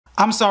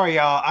I'm sorry,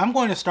 y'all. I'm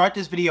going to start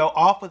this video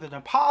off with an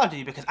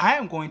apology because I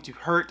am going to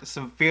hurt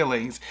some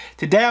feelings.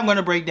 Today, I'm going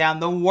to break down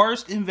the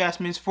worst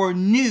investments for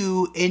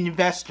new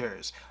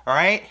investors. All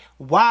right?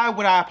 Why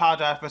would I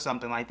apologize for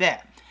something like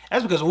that?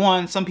 That's because,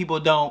 one, some people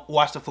don't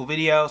watch the full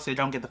video, so they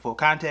don't get the full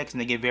context, and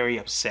they get very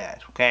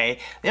upset, okay?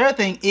 The other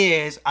thing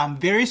is, I'm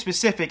very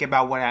specific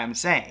about what I'm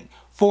saying.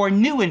 For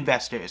new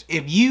investors,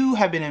 if you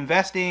have been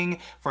investing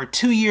for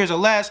 2 years or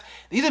less,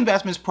 these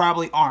investments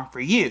probably aren't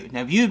for you.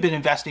 Now, if you've been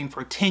investing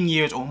for 10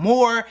 years or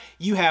more,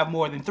 you have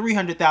more than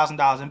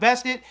 $300,000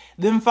 invested,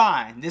 then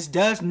fine. This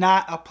does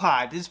not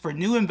apply. This is for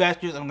new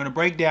investors. I'm going to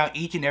break down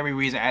each and every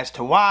reason as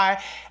to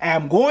why. And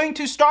I'm going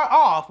to start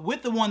off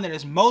with the one that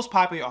is most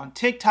popular on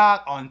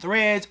TikTok, on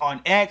Threads,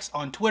 on X,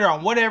 on Twitter,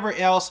 on whatever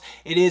else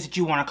it is that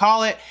you want to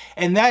call it.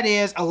 And that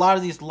is a lot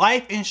of these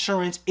life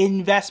insurance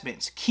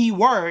investments.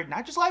 Keyword,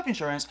 not just life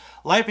insurance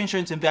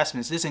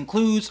investments. This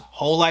includes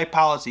whole life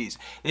policies.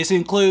 This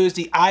includes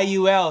the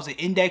IULs, the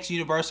Index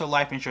Universal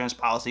Life Insurance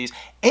policies.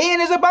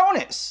 And as a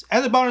bonus,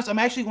 I'm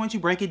actually going to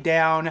break it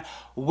down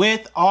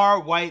with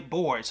our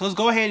whiteboard. So let's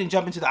go ahead and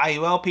jump into the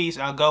IUL piece,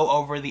 and I'll go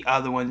over the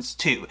other ones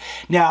too.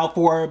 Now,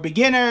 for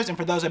beginners and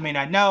for those that may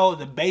not know,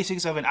 the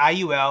basics of an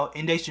IUL,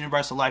 Index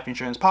Universal Life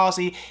Insurance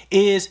policy,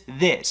 is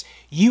this.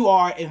 You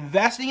are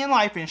investing in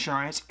life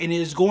insurance, and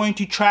it is going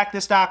to track the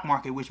stock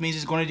market, which means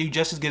it's going to do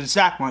just as good as the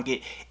stock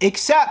market,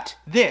 except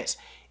this.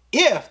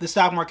 If the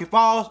stock market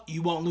falls,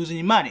 you won't lose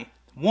any money.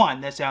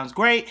 One, that sounds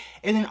great.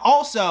 And then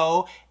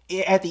also,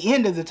 at the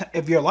end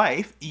of your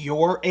life,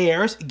 your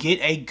heirs get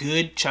a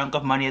good chunk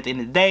of money at the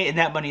end of the day, and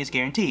that money is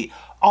guaranteed.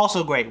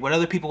 Also great. What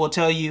other people will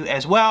tell you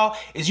as well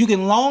is you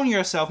can loan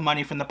yourself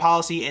money from the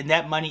policy, and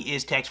that money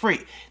is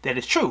tax-free. That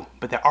is true,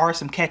 but there are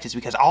some catches,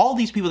 because all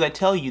these people that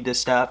tell you this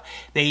stuff,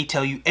 they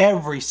tell you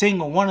every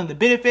single one of the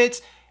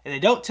benefits, and they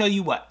don't tell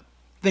you what.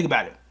 Think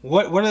about it.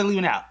 What are they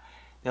leaving out?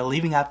 They're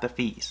leaving out the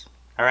fees.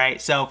 All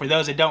right, so for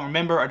those that don't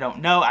remember or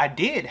don't know, I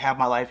did have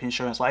my life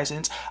insurance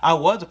license. I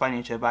was a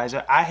financial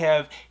advisor. I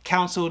have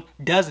counseled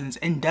dozens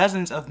and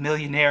dozens of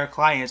millionaire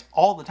clients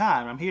all the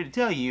time. I'm here to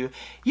tell you,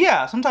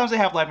 yeah, sometimes they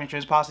have life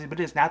insurance policies, but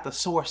it's not the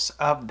source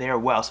of their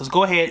wealth. So let's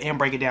go ahead and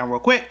break it down real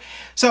quick.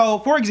 So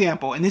for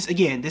example, and this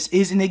again, this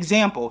is an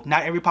example.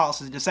 Not every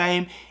policy is the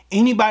same.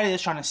 Anybody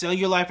that's trying to sell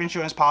your life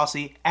insurance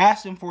policy,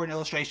 ask them for an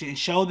illustration and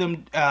show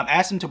them,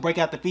 ask them to break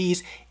out the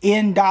fees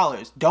in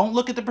dollars. Don't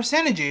look at the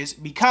percentages,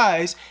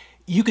 because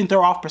you can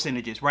throw off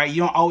percentages, right?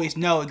 You don't always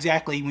know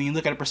exactly when you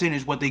look at a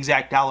percentage what the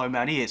exact dollar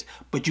amount is,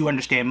 but you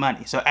understand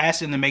money. So ask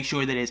them to make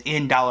sure that it's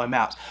in dollar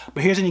amounts.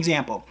 But here's an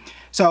example.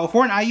 So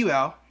for an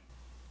IUL,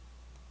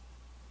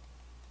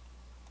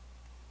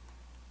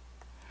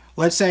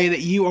 let's say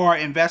that you are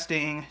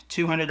investing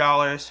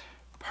 $200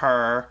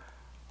 per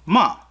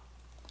month.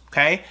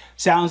 Okay,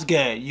 sounds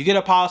good. You get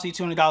a policy,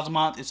 $200 a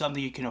month. It's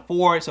something you can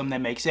afford, something that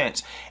makes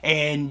sense.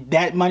 And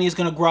that money is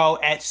going to grow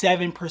at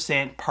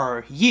 7%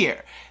 per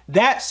year.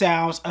 That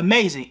sounds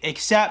amazing,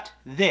 except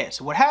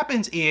this. What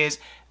happens is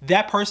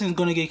that person is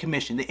going to get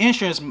commission. The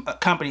insurance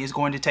company is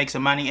going to take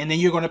some money, and then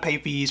you're going to pay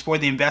fees for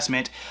the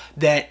investment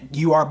that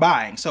you are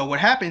buying. So what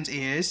happens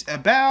is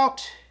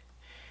about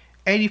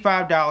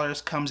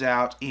 $85 comes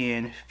out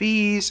in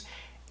fees,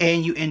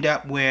 and you end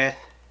up with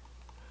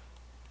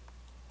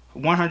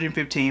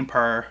 $115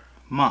 per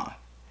month.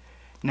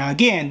 Now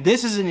again,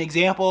 this is an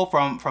example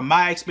from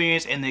my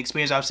experience and the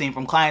experience I've seen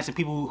from clients and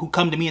people who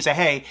come to me and say,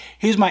 hey,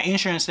 here's my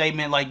insurance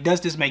statement, like, does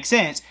this make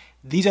sense?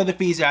 These are the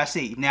fees that I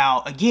see.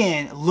 Now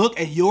again, look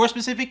at your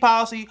specific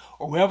policy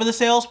or whoever the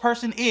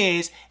salesperson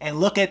is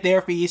and look at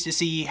their fees to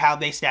see how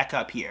they stack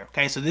up here.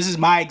 Okay, so this is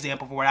my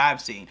example for what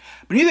I've seen.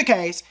 But in either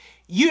case,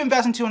 you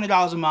invest in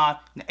 $200 a month,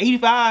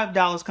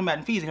 $85 come out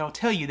in fees, and don't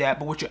tell you that,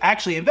 but what you're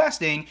actually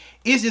investing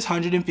is this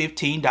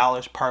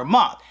 $115 per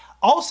month.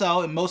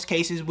 Also, in most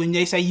cases, when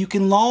they say you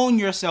can loan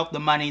yourself the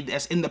money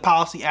that's in the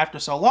policy after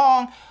so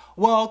long,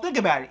 well, think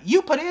about it.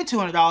 You put in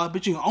 $200,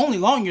 but you can only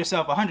loan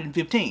yourself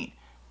 $115.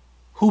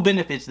 Who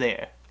benefits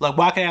there? Like,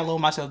 why can't I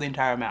loan myself the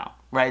entire amount?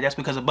 Right? That's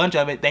because a bunch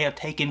of it they have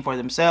taken for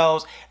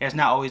themselves, and it's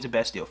not always the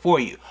best deal for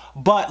you.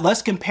 But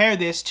let's compare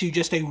this to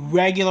just a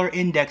regular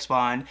index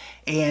fund,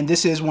 and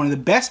this is one of the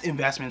best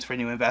investments for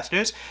new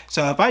investors.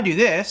 So if I do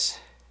this,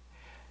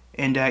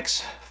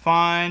 index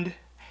fund,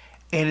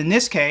 and in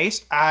this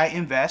case, I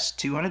invest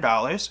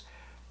 $200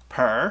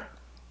 per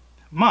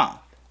month.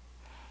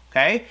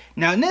 Okay?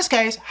 Now in this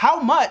case, how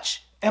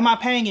much am I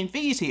paying in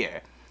fees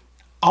here?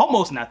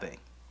 Almost nothing.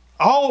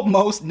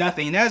 Almost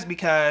nothing. That's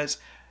because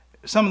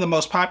some of the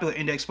most popular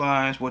index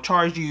funds will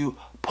charge you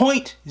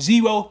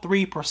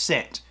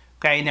 0.03%.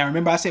 Okay, now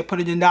remember I said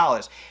put it in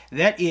dollars.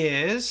 That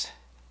is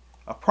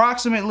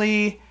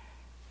approximately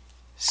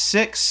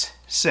 6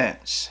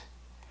 cents.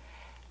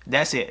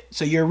 That's it.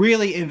 So you're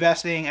really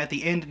investing at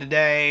the end of the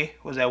day,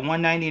 was that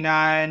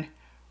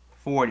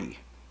 $199.40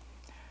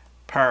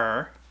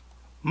 per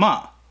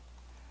month.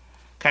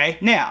 Okay,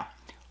 now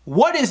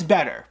what is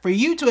better for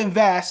you to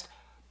invest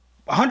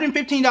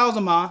 $115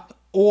 a month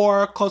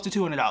or close to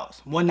 $200,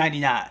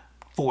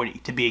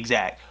 $199.40 to be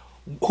exact?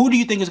 Who do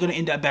you think is going to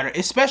end up better,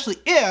 especially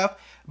if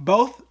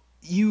both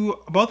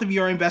both of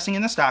you are investing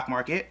in the stock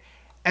market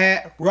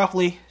at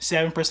roughly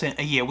 7%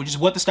 a year, which is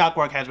what the stock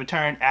market has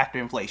returned after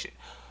inflation.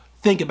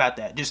 Think about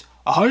that. Just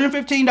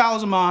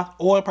 $115 a month,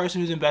 or a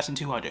person who's investing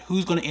 $200.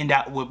 Who's going to end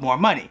up with more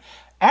money?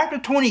 After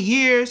 20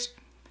 years,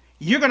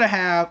 you're going to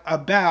have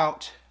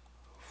about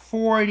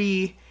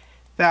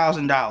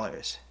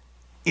 $40,000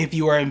 if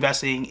you are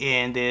investing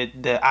in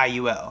the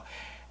IUL.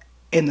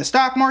 In the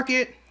stock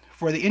market,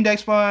 for the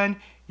index fund,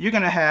 you're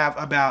going to have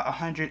about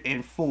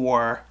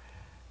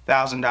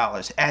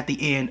 $104,000 at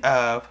the end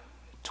of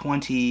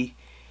 20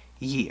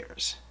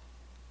 years.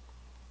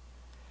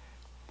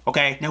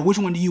 Okay, now which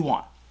one do you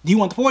want? Do you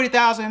want the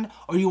 40,000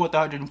 or do you want the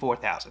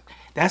 104,000?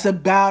 That's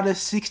about a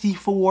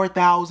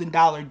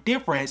 $64,000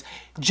 difference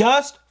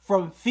just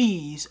from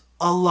fees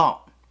alone.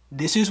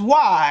 This is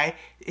why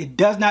it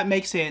does not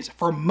make sense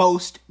for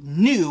most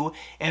new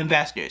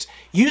investors.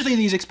 Usually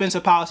these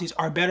expensive policies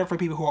are better for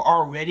people who are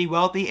already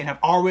wealthy and have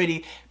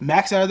already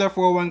maxed out of their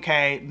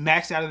 401k,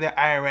 maxed out of their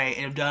IRA,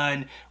 and have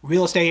done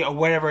real estate or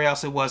whatever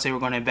else it was they were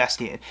going to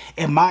invest in.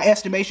 In my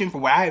estimation, for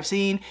what I have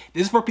seen,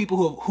 this is for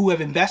people who have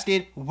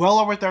invested well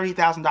over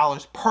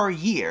 $30,000 per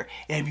year.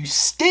 And if you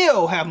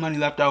still have money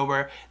left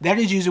over, that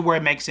is usually where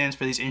it makes sense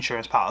for these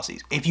insurance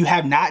policies. If you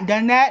have not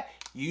done that,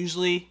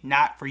 usually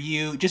not for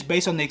you, just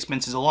based on the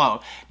expenses alone.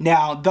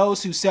 Now,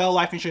 those who sell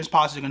life insurance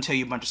policies are going to tell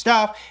you a bunch of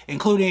stuff,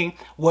 including,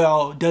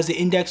 well, does the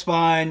index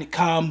fund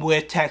come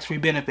with tax-free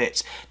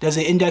benefits? Does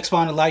the index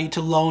fund allow you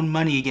to loan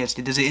money against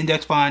it? Does the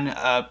index fund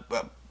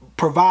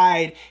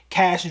provide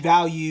cash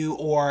value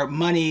or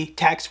money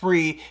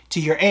tax-free to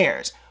your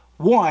heirs?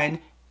 One,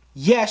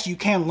 yes, you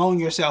can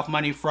loan yourself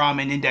money from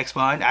an index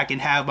fund. I can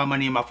have my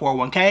money in my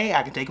 401k.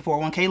 I can take a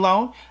 401k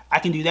loan. I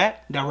can do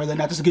that. Now, whether or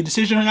not that's a good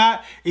decision or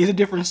not is a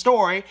different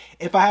story.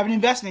 If I have an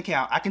investment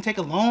account, I can take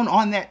a loan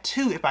on that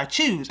too if I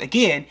choose.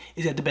 Again,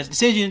 is that the best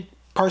decision?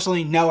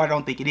 Personally, no, I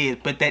don't think it is,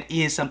 but that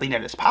is something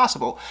that is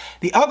possible.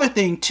 The other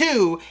thing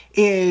too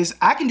is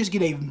I can just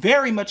get a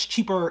very much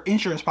cheaper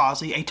insurance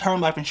policy, a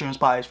term life insurance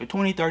policy for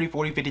 $20, $30,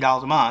 $40,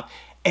 $50 a month,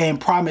 and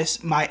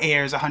promise my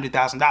heirs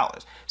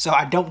 $100,000. So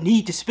I don't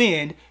need to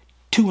spend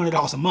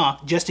 $200 a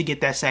month just to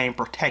get that same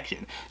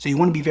protection. So you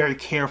want to be very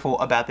careful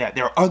about that.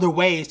 There are other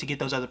ways to get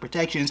those other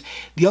protections.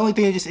 The only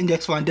thing that this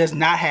index fund does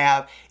not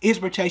have is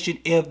protection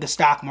if the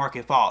stock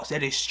market falls.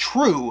 That is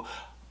true,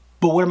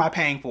 but what am I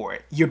paying for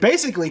it? You're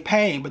basically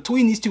paying,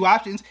 between these two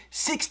options,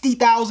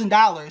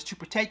 $60,000 to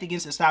protect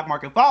against the stock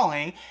market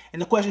falling. And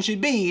the question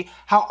should be,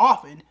 how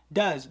often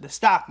does the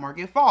stock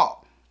market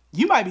fall?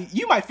 You might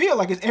feel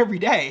like it's every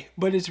day,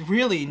 but it's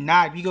really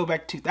not. If you go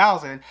back to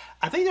 2000,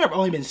 I think there have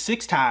only been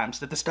 6 times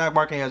that the stock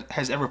market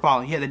has ever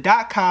fallen. You had the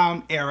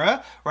dot-com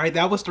era, right?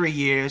 That was 3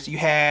 years. You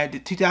had the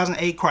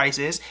 2008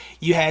 crisis.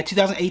 You had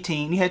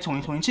 2018. You had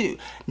 2022.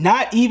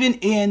 Not even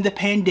in the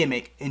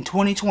pandemic in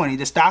 2020,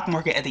 the stock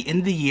market at the end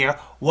of the year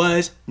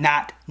was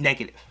not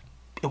negative.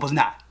 It was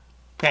not.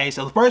 Okay,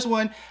 so the first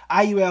one,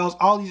 IULs,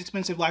 all these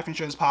expensive life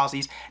insurance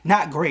policies,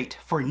 not great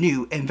for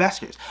new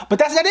investors. But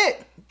that's not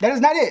it. That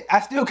is not it. I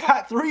still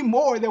got 3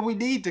 more that we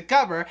need to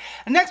cover.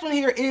 The next one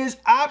here is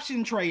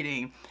option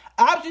trading.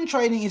 Option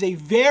trading is a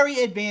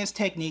very advanced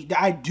technique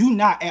that I do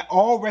not at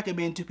all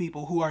recommend to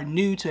people who are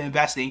new to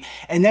investing.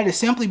 And that is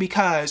simply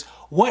because,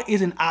 what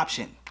is an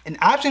option? An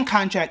option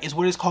contract is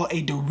what is called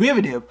a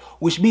derivative,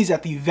 which means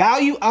that the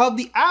value of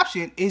the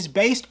option is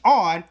based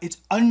on its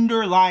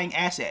underlying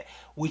asset,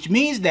 which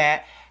means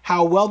that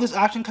how well this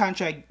option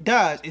contract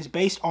does is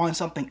based on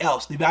something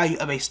else, the value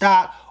of a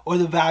stock or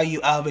the value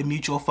of a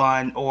mutual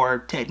fund or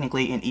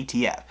technically an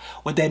ETF.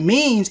 What that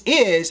means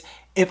is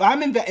if I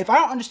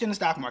don't understand the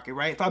stock market,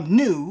 right? If I'm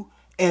new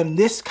and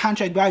this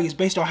contract value is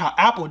based on how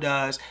Apple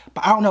does,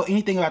 but I don't know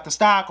anything about the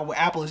stock or what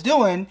Apple is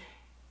doing,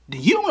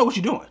 then you don't know what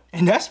you're doing.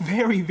 And that's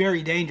very,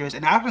 very dangerous.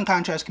 And option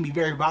contracts can be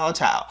very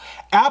volatile.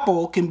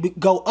 Apple can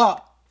go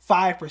up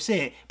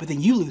 5%, but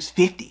then you lose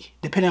 50,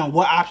 depending on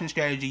what option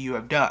strategy you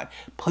have done.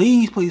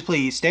 Please, please,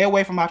 please stay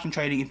away from option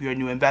trading if you're a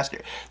new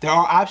investor. There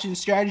are option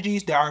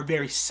strategies that are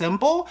very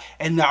simple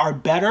and that are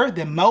better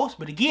than most.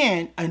 But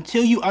again,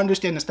 until you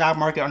understand the stock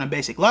market on a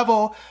basic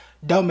level,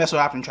 don't mess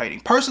with option trading.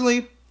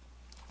 Personally,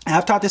 and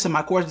I've taught this in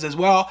my courses as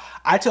well,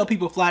 I tell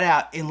people flat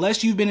out,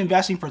 unless you've been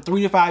investing for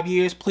 3 to 5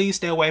 years, please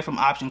stay away from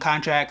option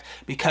contracts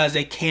because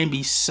they can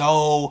be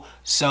so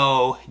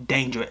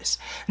dangerous.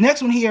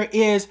 Next one here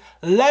is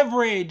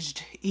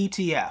leveraged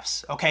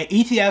ETFs. Okay,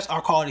 ETFs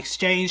are called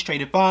exchange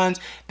traded funds.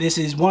 This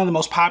is one of the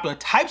most popular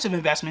types of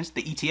investments,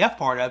 the ETF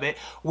part of it,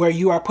 where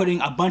you are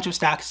putting a bunch of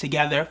stocks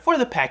together for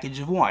the package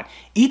of one.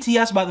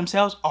 ETFs by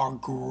themselves are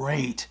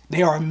great.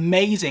 They are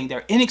amazing.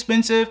 They're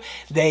inexpensive.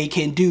 They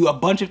can do a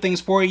bunch of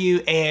things for you.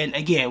 And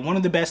again, one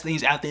of the best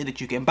things out there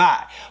that you can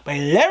buy. But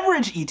a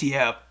leveraged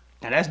ETF,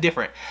 now that's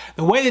different.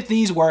 The way that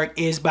these work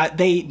is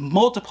they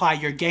multiply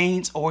your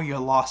gains or your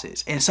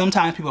losses. And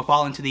sometimes people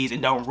fall into these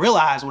and don't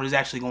realize what is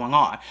actually going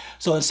on.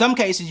 So in some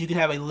cases, you can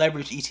have a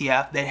leveraged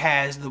ETF that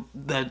has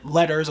the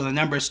letters or the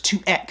numbers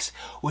 2x,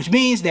 which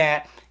means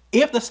that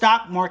if the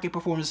stock market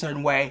performs a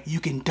certain way, you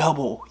can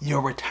double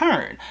your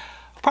return.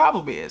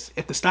 Problem is,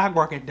 if the stock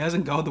market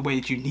doesn't go the way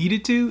that you need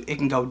it to, it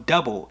can go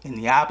double in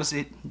the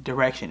opposite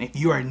direction. If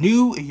you are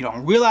new and you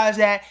don't realize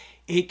that,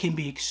 it can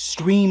be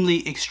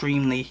extremely,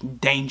 extremely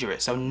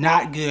dangerous. So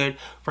not good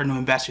for new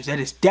investors. That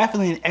is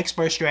definitely an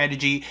expert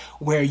strategy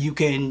where you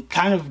can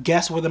kind of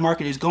guess where the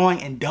market is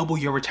going and double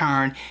your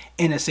return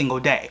in a single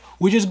day,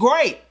 which is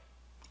great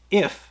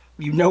if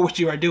you know what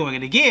you are doing.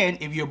 And again,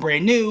 if you're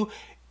brand new,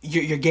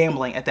 you're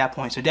gambling at that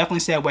point. So definitely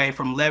stay away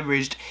from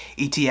leveraged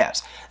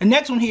ETFs. The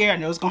next one here, I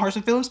know it's gonna hurt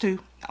some feelings too.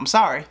 I'm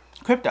sorry,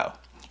 crypto.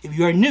 If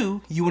you are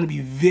new, you want to be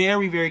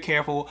very, very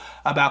careful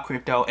about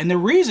crypto. And the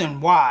reason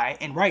why,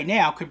 and right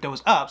now crypto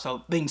is up,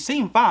 so things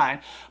seem fine,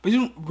 but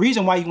the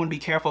reason why you want to be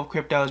careful of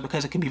crypto is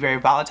because it can be very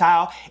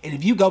volatile. And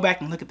if you go back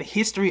and look at the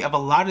history of a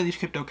lot of these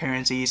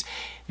cryptocurrencies,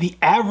 the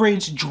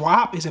average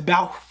drop is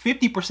about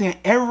 50%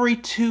 every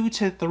 2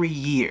 to 3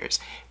 years.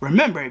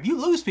 Remember, if you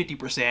lose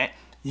 50%,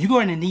 you're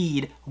going to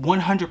need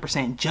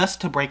 100% just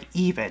to break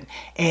even.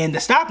 And the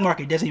stock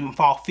market doesn't even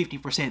fall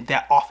 50%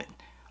 that often.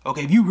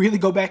 Okay, if you really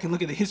go back and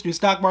look at the history of the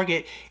stock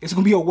market, it's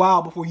going to be a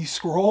while before you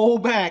scroll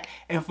back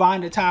and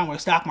find a time where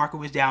the stock market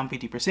was down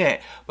 50%.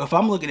 But if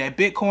I'm looking at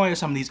Bitcoin or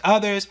some of these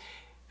others,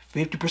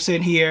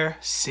 50% here,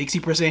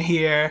 60%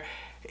 here,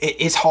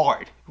 it's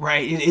hard,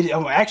 right?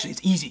 Actually,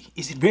 it's easy.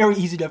 It's very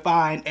easy to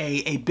find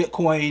a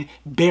Bitcoin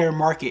bear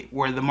market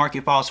where the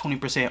market falls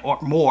 20% or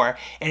more,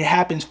 and it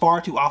happens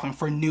far too often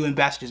for new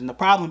investors. And the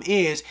problem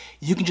is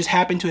you can just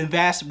happen to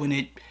invest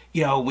when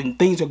when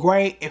things are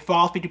great, it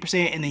falls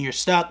 50% and then you're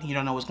stuck and you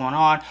don't know what's going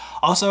on.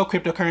 Also,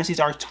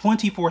 cryptocurrencies are a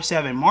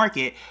 24/7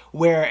 market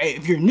where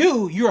if you're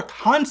new, you're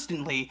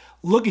constantly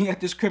looking at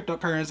this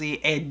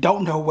cryptocurrency and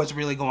don't know what's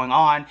really going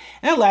on.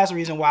 And the last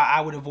reason why I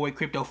would avoid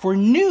crypto for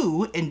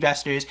new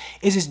investors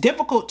is it's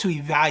difficult to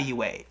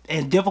evaluate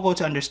and difficult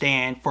to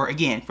understand for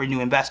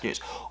new investors.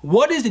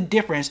 What is the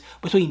difference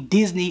between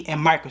Disney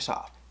and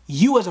Microsoft?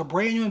 You as a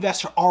brand new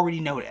investor already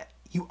know that.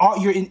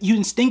 You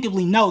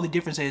instinctively know the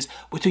differences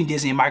between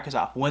Disney and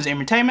Microsoft. One's an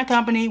entertainment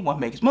company, one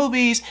makes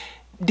movies,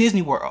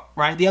 Disney World,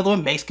 right? The other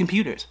one makes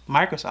computers,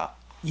 Microsoft.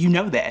 You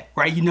know that,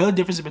 right? You know the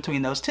differences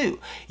between those two.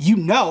 You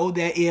know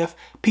that if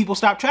people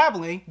stop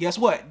traveling, guess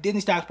what? Disney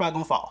stock's probably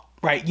gonna fall,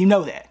 right? You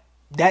know that.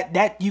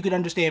 That you can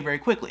understand very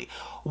quickly.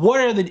 What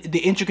are the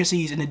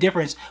intricacies and the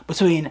difference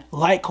between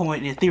Litecoin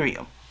and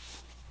Ethereum?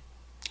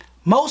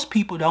 Most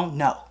people don't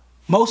know.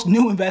 Most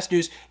new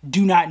investors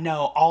do not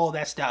know all of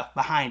that stuff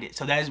behind it.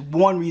 So that is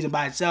one reason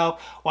by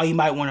itself why you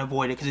might want to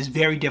avoid it, because it's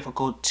very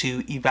difficult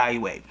to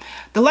evaluate.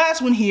 The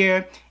last one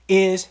here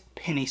is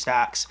penny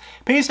stocks.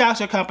 Penny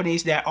stocks are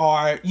companies that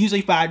are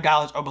usually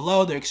 $5 or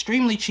below. They're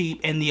extremely cheap,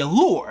 and the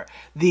allure,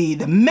 the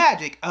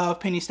magic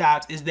of penny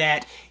stocks is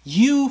that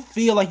you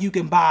feel like you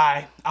can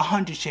buy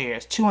 100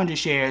 shares, 200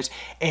 shares,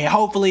 and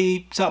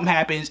hopefully something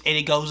happens and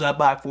it goes up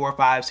by 400,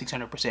 500,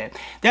 600%.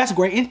 That's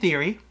great in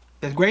theory.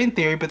 That's great in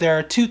theory, but there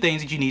are two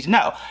things that you need to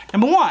know.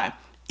 Number one,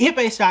 if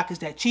a stock is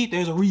that cheap,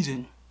 there's a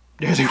reason.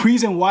 There's a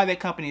reason why that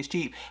company is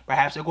cheap.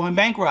 Perhaps they're going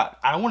bankrupt.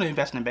 I don't want to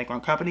invest in a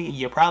bankrupt company.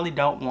 You probably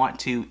don't want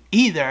to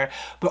either.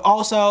 But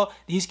also,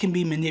 these can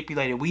be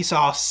manipulated. We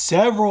saw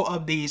several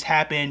of these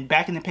happen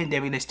back in the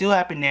pandemic. They still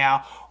happen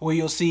now, where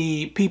you'll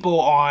see people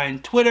on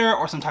Twitter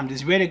or sometimes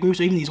these Reddit groups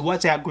or even these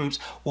WhatsApp groups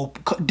will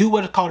do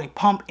what is called a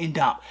pump and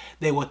dump.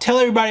 They will tell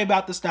everybody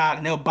about the stock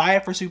and they'll buy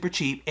it for super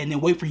cheap and then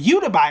wait for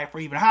you to buy it for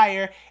even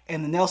higher,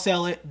 and then they'll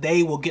sell it.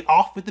 They will get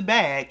off with the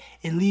bag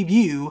and leave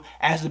you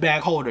as the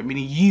bag holder,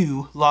 meaning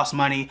you lost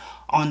money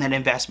on that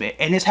investment.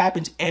 And this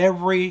happens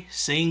every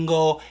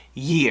single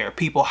year.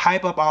 People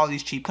hype up all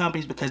these cheap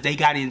companies because they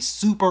got in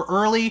super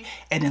early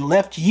and then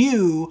left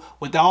you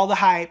with all the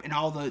hype and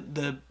all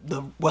the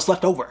what's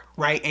left over,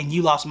 right? And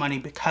you lost money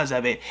because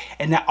of it.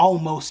 And that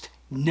almost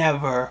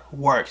never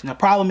works. And the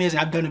problem is,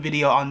 and I've done a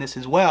video on this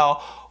as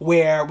well,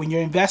 where when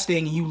you're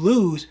investing and you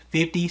lose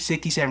 50,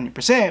 60,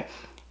 70%,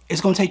 it's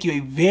going to take you a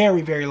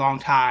very, very long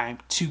time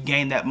to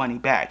gain that money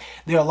back.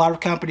 There are a lot of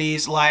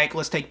companies like,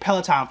 let's take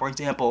Peloton, for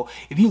example.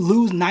 If you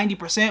lose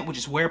 90%, which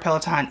is where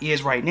Peloton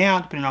is right now,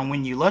 depending on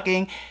when you're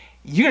looking,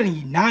 you're going to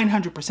need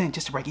 900%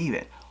 just to break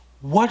even.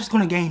 What is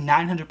going to gain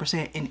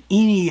 900% in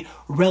any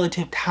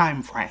relative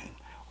time frame?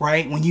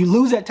 Right? When you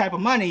lose that type of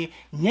money,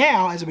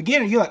 now as a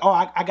beginner, you're like, oh,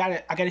 I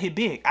gotta hit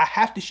big. I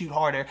have to shoot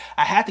harder.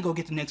 I have to go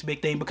get the next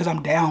big thing because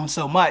I'm down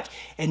so much.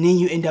 And then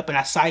you end up in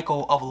a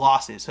cycle of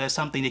losses. So that's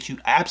something that you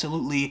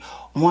absolutely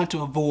want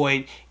to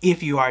avoid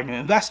if you are a new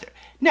investor.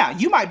 Now,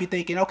 you might be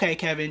thinking, okay,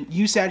 Kevin,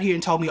 you sat here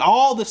and told me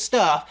all the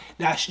stuff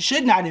that I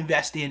should not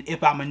invest in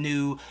if I'm a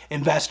new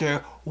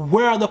investor.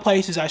 Where are the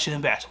places I should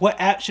invest? What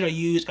app should I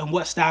use and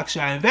what stocks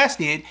should I invest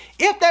in?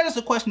 If that is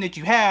the question that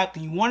you have,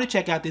 then you want to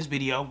check out this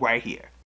video right here.